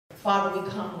Father, we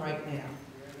come right now.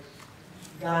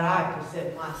 God, I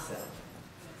present myself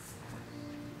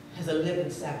as a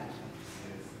living sacrifice.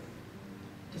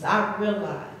 Because I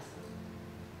realize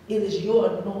it is your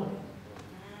anointing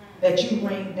that you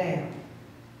rain down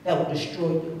that will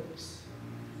destroy yours.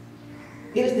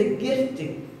 It is the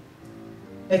gifting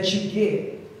that you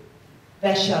give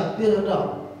that shall build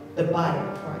up the body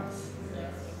of Christ.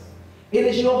 It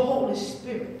is your Holy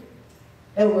Spirit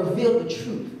that will reveal the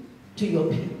truth to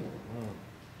your people.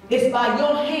 It's by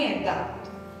your hand, God,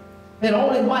 that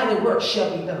only mighty works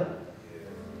shall be done.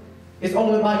 It's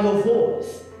only by your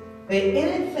voice that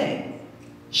anything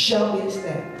shall be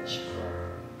established.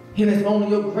 And it's only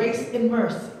your grace and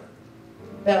mercy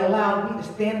that allowed me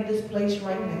to stand in this place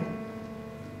right now.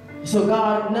 So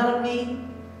God, none of me,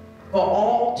 but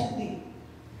all to thee.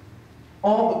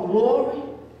 All the glory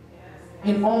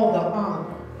and all the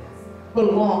honor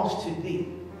belongs to thee.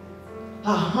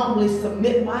 I humbly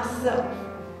submit myself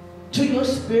to your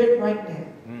spirit right now.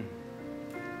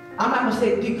 I'm not going to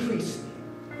say decrease me,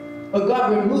 but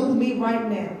God, remove me right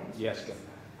now. Yes, God.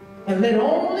 And let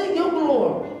only your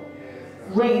glory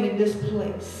reign in this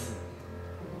place.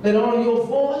 Let only your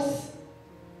voice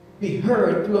be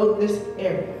heard throughout this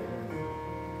area.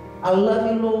 I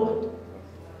love you, Lord.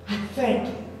 I thank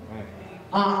you.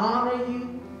 I honor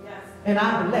you. And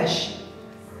I bless you.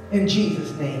 In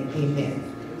Jesus' name,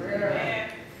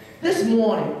 amen. This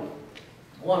morning,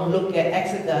 I want to look at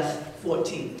Exodus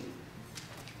 14,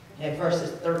 at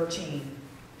verses 13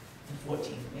 and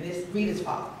 14. And it's read as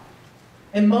follows.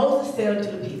 And Moses said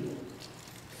unto the people,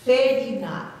 fear ye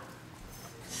not,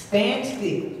 stand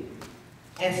still,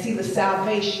 and see the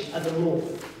salvation of the Lord,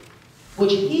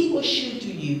 which he will shew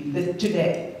to you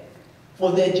today.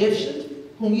 For the Egyptians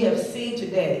whom ye have seen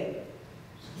today,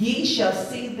 ye shall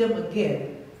see them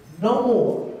again no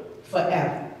more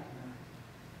forever.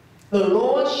 The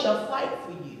Lord shall fight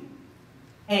for you,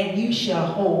 and you shall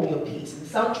hold your peace. And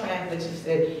some translations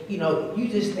said, you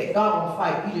just stand, God will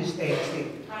fight, you just stand still.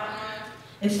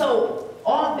 And so,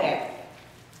 on that,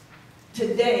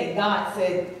 today, God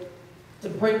said to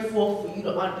bring forth for you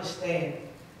to understand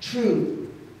true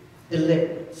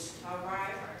deliverance.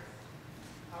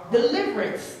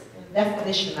 Deliverance, in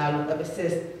definition I looked up, it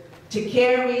says to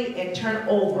carry and turn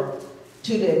over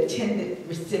to the intended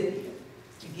recipient,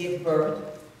 to give birth,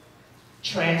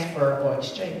 transfer, or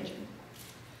exchange.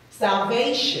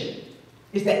 Salvation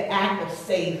is the act of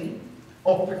saving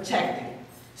or protecting,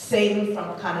 saving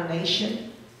from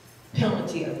condemnation,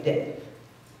 penalty of death.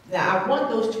 Now, I want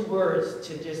those two words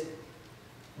to just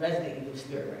resonate in your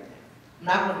spirit right now. I'm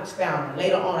not going to expound.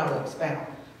 Later on, I will expound.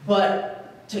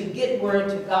 But to get where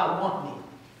God wants me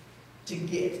to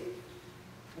get,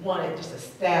 I want to just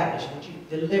establish what you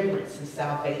deliverance and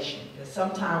salvation. Because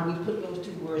sometimes we put those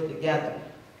two words together,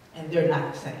 and they're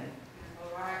not the same.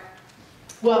 All right.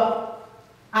 Well,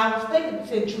 I was thinking of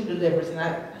saying true deliverance, and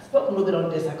I spoke a little bit on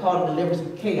this. I called it deliverance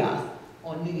from chaos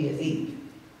on New Year's Eve.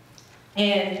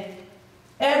 And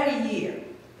every year,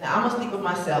 now I'm going to speak with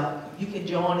myself. You can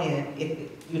join in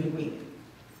if you agree.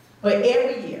 But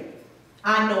every year,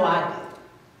 I know I did.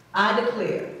 I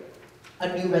declare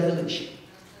a new resolution.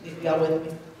 If y'all with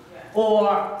me?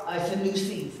 Or it's a new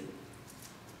season.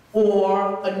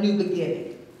 Or a new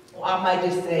beginning. Or I might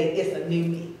just say it's a new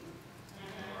me.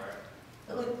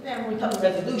 Then when we talk about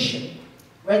resolution,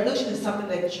 resolution is something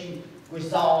that you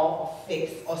resolve, or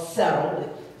fix, or settle. It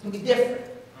can be different.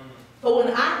 But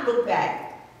when I look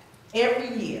back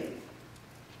every year,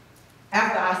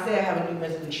 after I say I have a new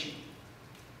resolution,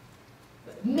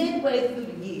 but midway through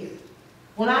the year,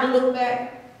 when I look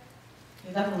back,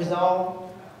 there's nothing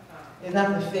resolved, there's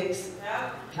nothing to fix,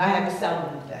 I haven't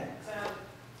settled anything.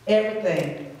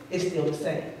 Everything is still the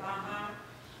same.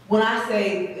 When I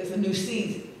say it's a new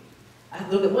season, I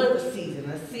look at what is the season.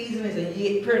 A season is a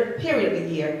year, period of the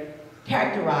year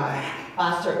characterized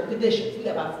by certain conditions. We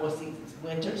have about 4 seasons: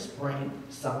 winter, spring,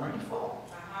 summer, and fall.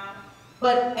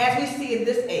 But as we see in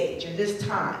this age, in this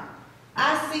time,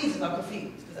 our seasons are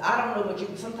confused. Because I don't know what you,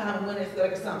 sometimes winter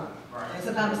feels like summer. Right. And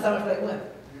sometimes the summer feels like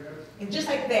winter. Yes. And just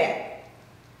like that,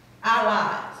 our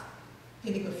lives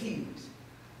can be confused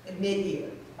in mid-year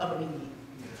of a new year.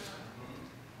 Yes.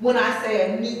 When I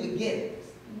say a new beginnings,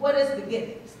 what is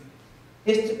beginnings?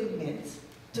 It's to commence,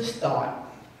 to start,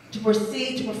 to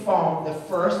proceed to perform the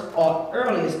first or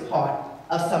earliest part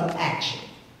of some action,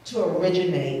 to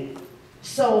originate.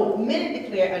 So many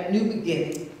declare a new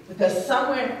beginning because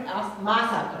somewhere in my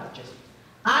subconscious,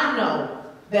 I know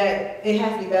that it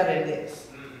has to be better than this.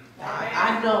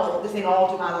 I know this ain't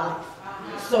all to my life.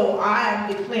 So I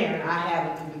am declaring I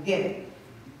have a new beginning.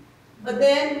 But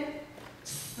then,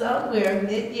 somewhere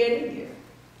mid-year to year,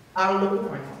 I'll look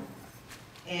around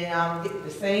and I'm getting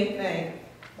the same thing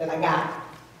that I got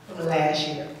from the last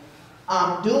year.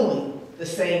 I'm doing the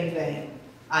same thing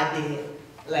I did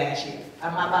last year.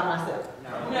 I'm not by myself.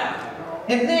 No.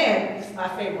 And then, this is my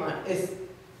favorite one, it's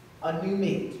a new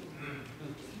me.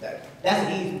 That's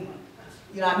an easy one.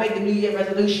 You know, I make the New Year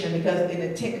resolution because in the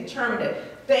intent to determine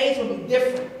that things will be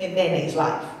different in Nene's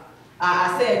life.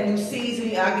 I said new season,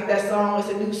 I get that song, it's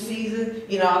a new season,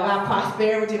 you know, I got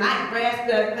prosperity, and I grasp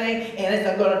that thing, and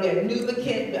it's going to be a new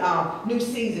new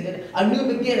season, and a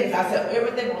new beginning. I said,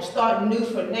 everything will start new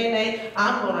for Nene.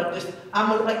 I'm going to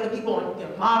look like the people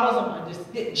on models, I'm going to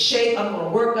just get in shape, I'm going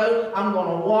to work out, I'm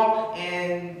going to walk,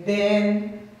 and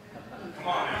then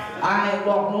I ain't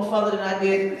walked no further than I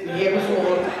did the year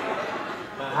before.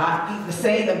 I eat the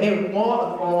same, or maybe more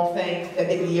of the wrong things than I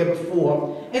did the year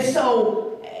before. And so,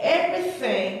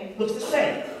 everything looks the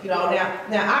same. You know, now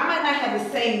I might not have the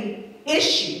same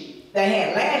issue that I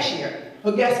had last year,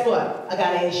 but guess what? I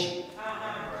got an issue.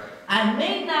 I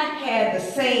may not have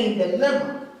the same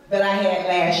dilemma that I had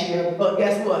last year, but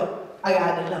guess what? I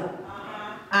got a dilemma.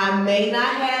 I may not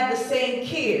have the same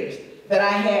cares that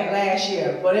I had last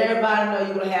year, but everybody know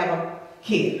you're going to have a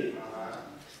kid.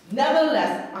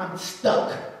 Nevertheless, I'm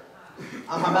stuck.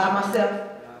 Am I by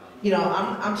myself? You know,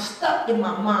 I'm stuck in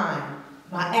my mind,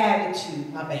 my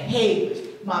attitude, my behaviors,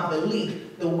 my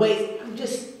belief, the ways. I'm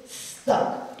just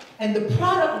stuck. And the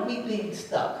product of me being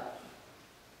stuck,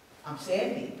 I'm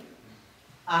saying me,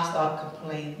 I start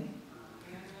complaining,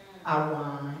 I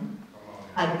whine,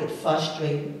 I get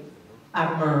frustrated,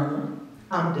 I murmur,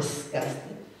 I'm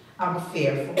disgusted, I'm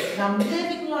fearful, and I'm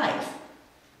living life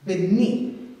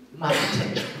beneath my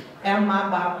potential. Am I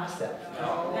by myself?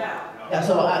 No. Yeah,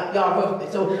 so y'all with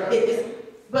me. So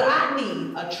but I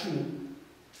need a true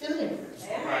deliverance.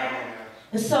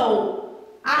 And so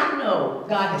I know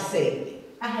God has saved me.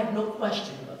 I have no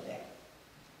question about that.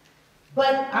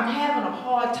 But I'm having a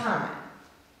hard time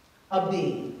of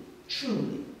being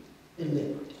truly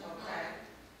delivered. Okay.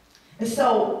 And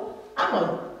so I'm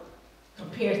going to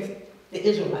compare the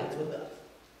Israelites with us.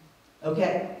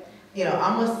 Okay? You know,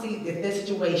 I'm going to see if this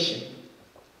situation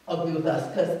will be with us.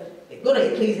 Because go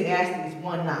to Ecclesiastes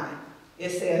 1:9. It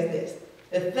says this: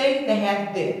 the thing that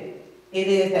has been, it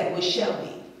is that which shall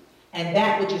be. And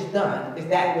that which is done is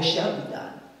that which shall be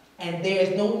done. And there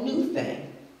is no new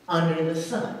thing under the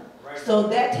sun. Right. So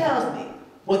that tells me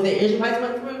what the Israelites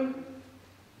went through,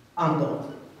 I'm going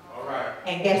through. All right.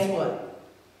 And guess what?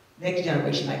 Next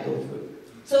generation might go through.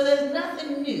 So there's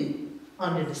nothing new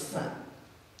under the sun.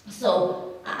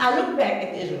 So I look back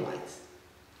at the Israelites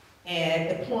and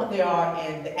the point they are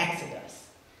in the Exodus.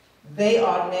 They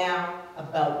are now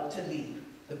about to leave.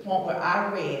 The point where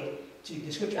I read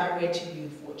the scripture I read to you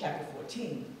for chapter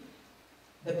 14.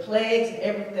 The plagues and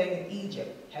everything in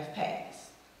Egypt have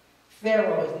passed.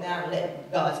 Pharaoh is now letting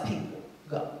God's people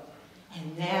go.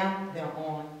 And now they're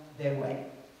on their way.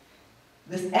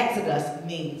 This Exodus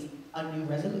means a new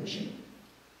resolution.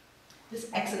 This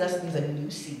Exodus means a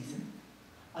new season,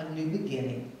 a new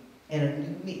beginning, and a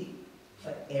new me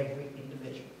for every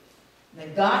individual. Now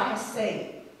God has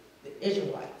saved the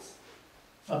Israelites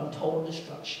from total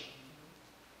destruction.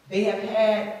 They have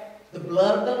had the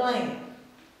blood of the Lamb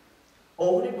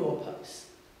over the doorposts,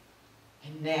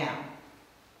 and now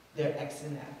they're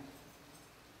exiting out.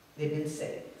 They've been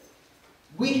saved.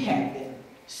 We have been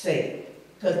saved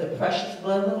because the precious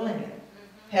blood of the Lamb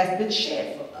has been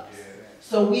shed for us.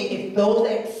 So we, if those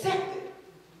that accept it,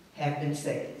 have been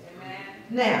saved. Amen.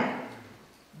 Now,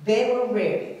 they were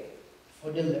ready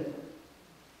for deliverance.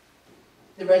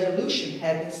 The resolution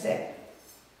had been set.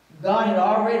 God had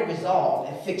already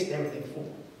resolved and fixed everything for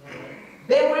them.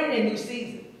 They were in a new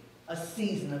season, a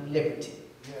season of liberty.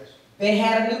 Yes. They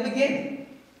had a new beginning.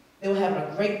 They were having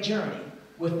a great journey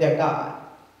with their God.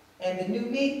 And the new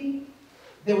me,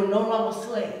 they were no longer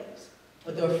slaves,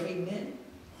 but they were free men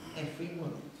and free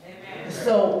women. Amen.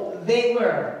 So they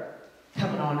were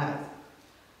coming on out.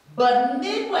 But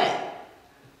midway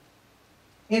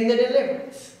in the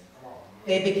deliverance,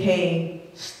 they became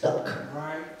stuck.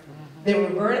 Right. They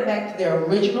reverted back to their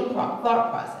original thought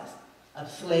process of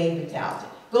slave mentality.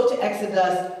 Go to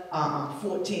Exodus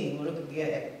 14. We'll look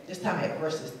again at this time at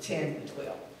verses 10 to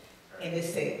 12. And it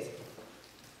says,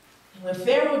 when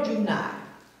Pharaoh drew nigh,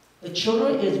 the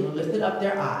children of Israel lifted up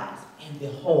their eyes, and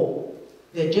behold,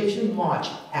 the Egyptians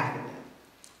marched after them.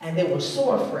 And they were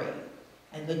sore afraid.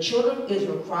 And the children of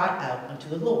Israel cried out unto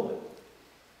the Lord.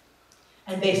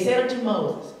 And they said unto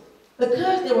Moses,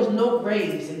 because there was no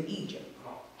graves in Egypt,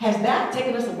 hast thou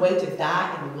taken us away to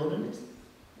die in the wilderness?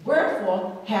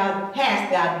 Wherefore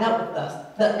hast thou dealt with us,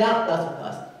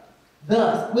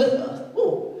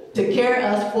 to carry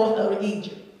us forth out of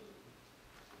Egypt?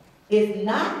 is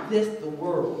not this the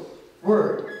word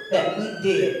that we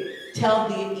did tell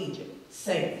thee in Egypt,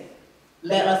 saying,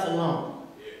 let us alone,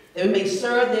 that we may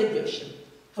serve the Egyptians.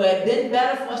 For it had been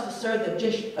better for us to serve the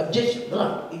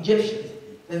Egyptians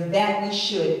than that we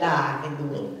should die in the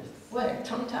wilderness. What,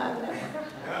 tongue-tied with that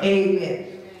one?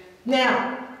 Amen.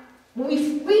 Now, when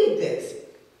we read this,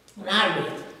 when I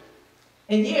read it,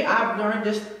 and yeah, I've learned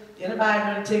this, anybody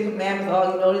learned the Ten Commandments,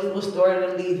 all you know this little story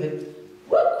to leave it.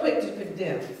 We're quick to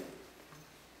condemn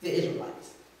the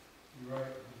Israelites. You're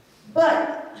right.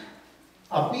 But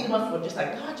I'll beat them up for just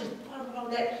like, God just brought them all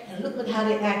that, and look at how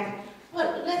they acted.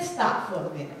 But let's stop for a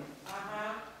minute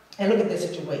and look at this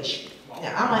situation.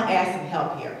 Now, I'm going to ask some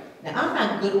help here. Now, I'm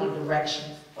not good on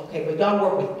directions, okay, but y'all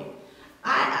work with me.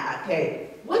 Okay,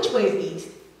 which way is east?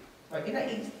 Right, isn't that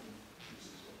east?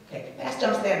 Okay, Pastor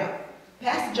John, stand up.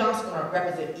 Pastor John's going to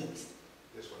represent east.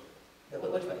 This way.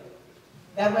 Which way?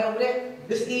 That way over there?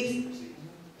 This east?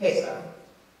 Okay.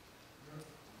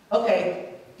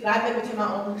 Okay, can I make it to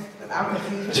my own? I'm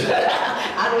confused.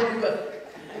 I don't do it.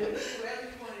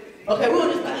 Okay,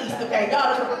 we'll just be east. Okay,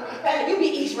 y'all, you be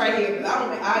east right here. Because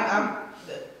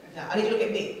I need you to look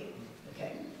at me.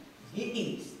 Okay, you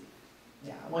east.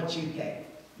 Yeah, I want you. Okay.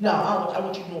 No, I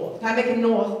want you north. Can I make it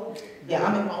north? Yeah,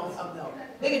 I'm in my own. No,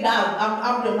 make it down.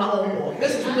 I'm doing my own north.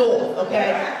 This is north.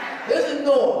 Okay, this is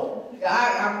north.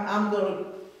 Yeah, I'm gonna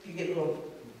get a little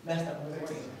messed up.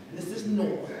 This is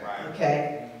north.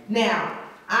 Okay. Now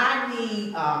I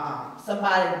need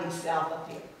somebody to be south up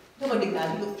here. Come on, Dick,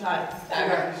 now you try to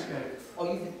direct. Oh,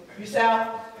 you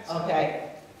south?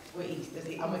 Okay. We're east.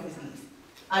 I'm with this east.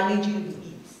 I need you to be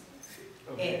east.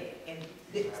 Okay. And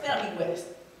stand up west.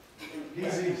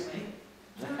 He's east.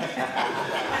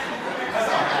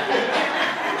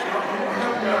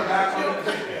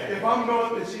 If I'm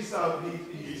north and she's south,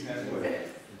 he's east as well.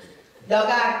 Y'all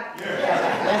got it? Yeah.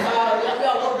 That's all. Y'all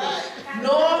go.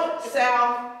 North,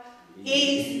 south,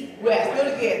 east, west. Do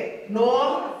it again.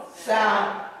 North,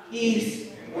 south,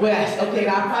 east, west. Okay,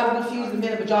 now I'm probably confused in a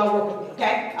minute, but y'all work with me,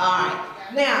 okay? All right.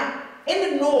 Now, in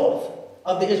the north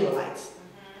of the Israelites,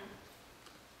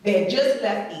 they had just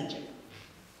left Egypt.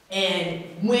 And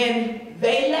when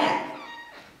they left,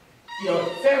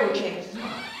 Pharaoh changed his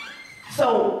mind.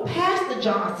 So Pastor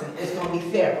Johnson is going to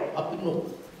be Pharaoh up the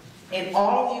north. And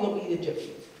all of you will be the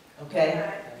Egyptians,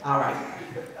 okay? All right.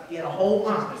 He had a whole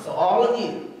army, so all of you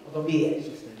are going to be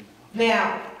it.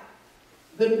 Now,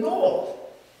 the north,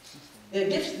 the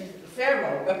Egyptians, the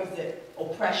Pharaoh, represent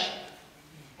oppression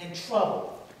and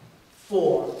trouble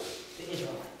for the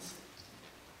Israelites.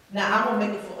 Now, I'm going to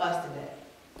make it for us today.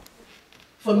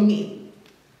 For me,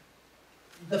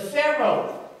 the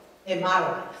Pharaoh in my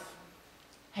life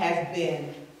has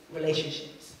been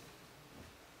relationships.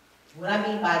 What I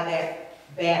mean by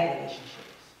that, bad relationships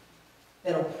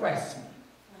that oppress me.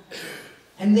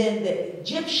 And then the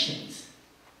Egyptians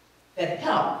that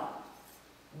helped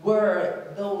were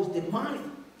those demonic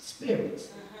spirits,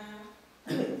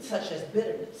 such as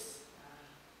bitterness,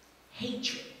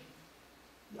 hatred.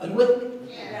 Are you with me?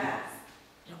 Yes.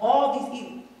 And all these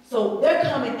evil. So they're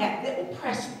coming they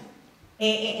oppress me.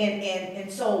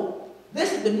 And so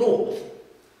this is the north.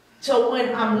 So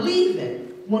when I'm leaving,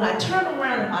 when I turn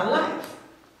around in my life,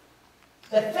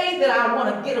 the thing that I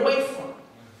want to get away from,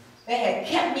 that had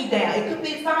kept me down. It could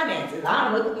be finances. I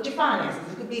don't know, it could be your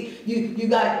finances. It could be you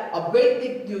got a great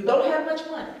big, you don't have much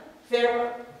money.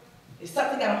 Pharaoh, it's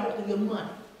something got a hold of your money.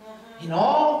 And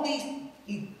all these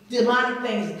demonic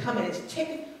things are coming, it's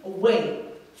taken away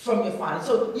from your finances.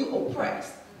 So you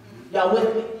oppressed. Y'all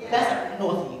with me? That's the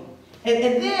north of you.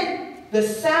 And then the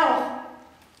south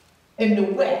and the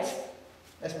west,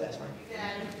 that's west,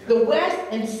 right? The west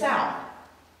and south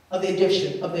of the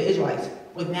Israelites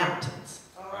were mountains.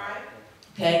 All right.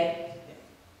 Okay?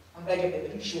 I'm glad you're there,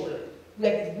 but you're short of it. You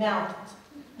have these mountains.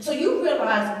 And so you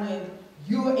realize when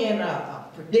you're in a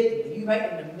predicament, you're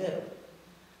right in the middle.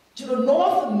 To the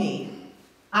north of me,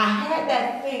 I had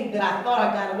that thing that I thought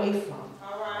I got away from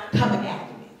coming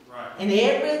after me. Right. And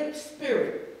every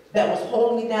spirit that was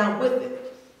holding me down with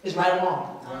it is right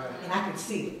along. Right. And I can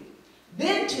see it.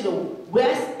 Then to the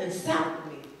west and south of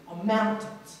me are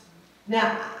mountains.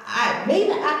 Now,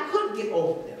 maybe I could get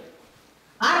over them.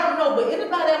 I don't know, but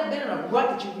anybody ever been in a rut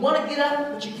that you want to get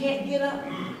up, but you can't get up?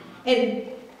 And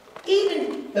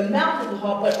even the mountains were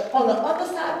hard, but on the other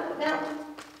side of the mountain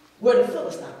were the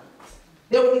Philistines.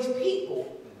 There were these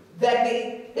people that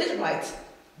the Israelites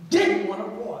didn't want to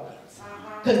war against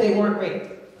because they weren't ready.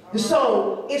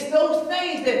 So it's those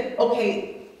things that,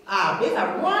 okay, if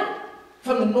I run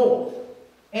from the north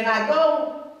and I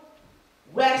go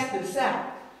west and south,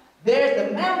 there's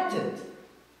the mountains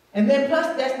And then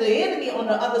plus that's the enemy on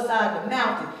the other side of the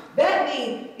mountain. That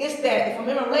means it's that if I'm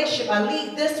in a relationship, I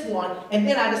leave this one, and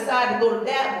then I decide to go to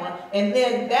that one, and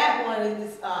then that one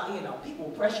is, people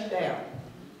will press you down.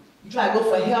 You try to go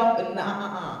for help, and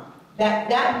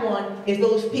That one is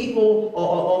those people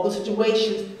or those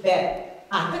situations that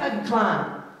I think I can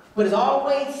climb, but it's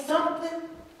always something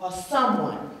or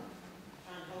someone.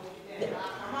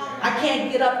 I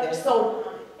can't get up there.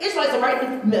 So Israelites are right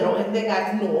in the middle, and they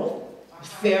got north,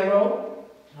 Pharaoh,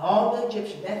 and all the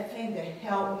Egyptians, that thing that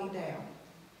held me down.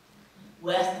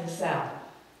 West and south.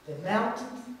 The mountains,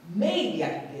 maybe I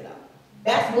can get up.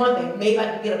 That's one thing, maybe I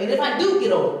can get up. And if I do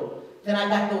get over, then I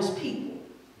got those people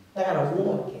that I got a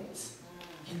war against.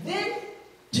 And then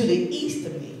to the east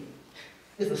of me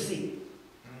is the sea.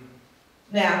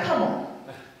 Now, come on.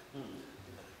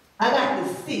 I got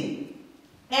the sea.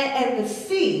 And the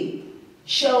sea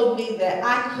showed me that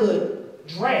I could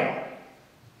drown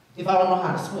if I don't know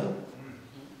how to swim.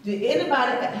 Did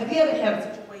anybody, have you ever had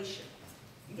a situation?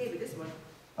 You gave me this one.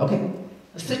 Okay.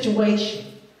 A situation,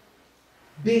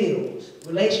 bills,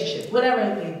 relationships, whatever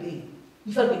it may be.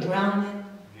 You feel like you're drowning?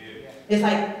 Yeah. It's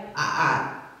like,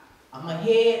 I'm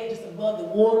ahead, just above the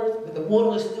water, but the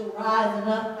water is still rising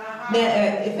up. Now,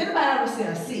 if anybody ever seen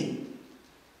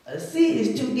a sea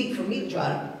is too deep for me to try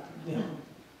to swim.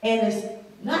 And it's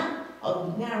not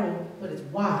narrow, but it's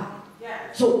wide.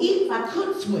 Yeah. So even if I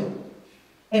could swim,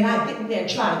 and I get in there and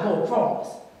try to go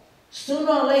across,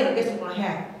 sooner or later, guess what's going to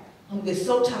happen? I'm going to get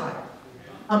so tired,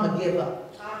 I'm going to give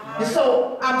up. And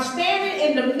so I'm standing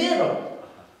in the middle,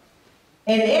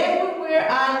 and everywhere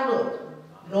I look,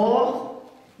 north,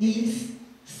 east,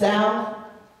 south,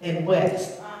 and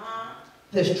west,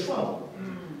 there's trouble.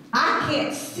 I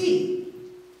can't see.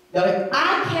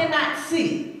 I cannot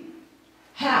see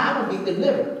how I'm going to be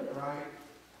delivered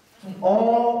from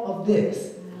all of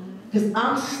this, because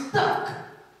I'm stuck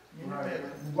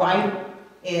right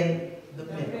in the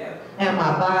middle. Am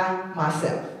I by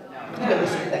myself?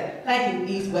 Thank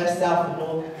you, east, west, south, and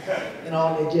north, and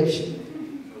all the Egyptians.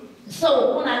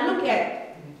 So when I look at,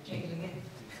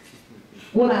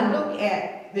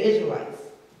 the Israelites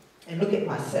and look at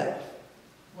myself,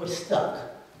 we're stuck.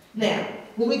 Now,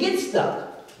 when we get stuck,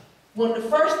 one of the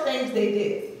first things they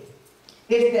did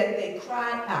is that they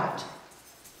cried out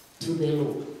to their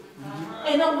Lord.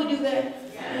 And don't we do that?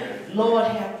 Yes. Lord,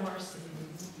 have mercy.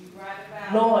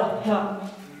 Lord, help me.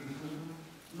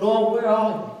 Lord, where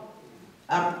are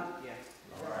you?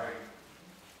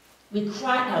 We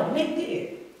cried out, and they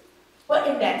did. But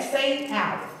in that same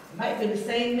hour, it might be the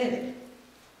same minute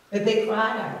that they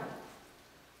cried out,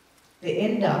 they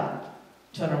end up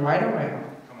turning right around,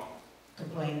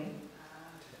 complaining,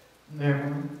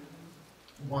 murmuring,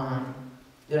 whining.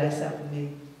 Did that sound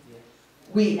familiar?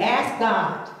 We ask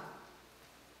God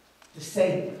to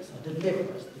save us or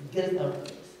deliver us, to get us out of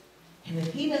this. And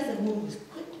if he doesn't move as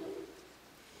quickly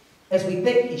as we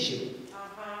think he should,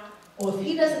 or if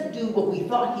he doesn't do what we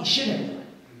thought he should have done,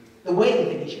 the way we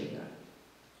think he should have done,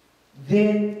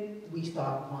 then we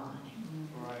start whining.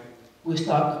 We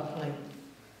start complaining.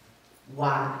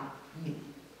 Why me?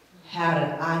 How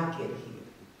did I get here?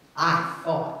 I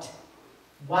thought.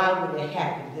 Why would it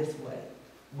happen this way?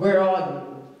 Where are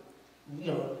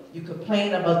you? You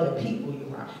complain about the people you're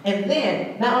around. And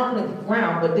then, not only the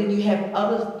ground, but then you have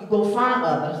others, you go find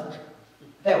others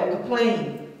that will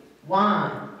complain,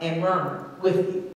 whine, and murmur with you.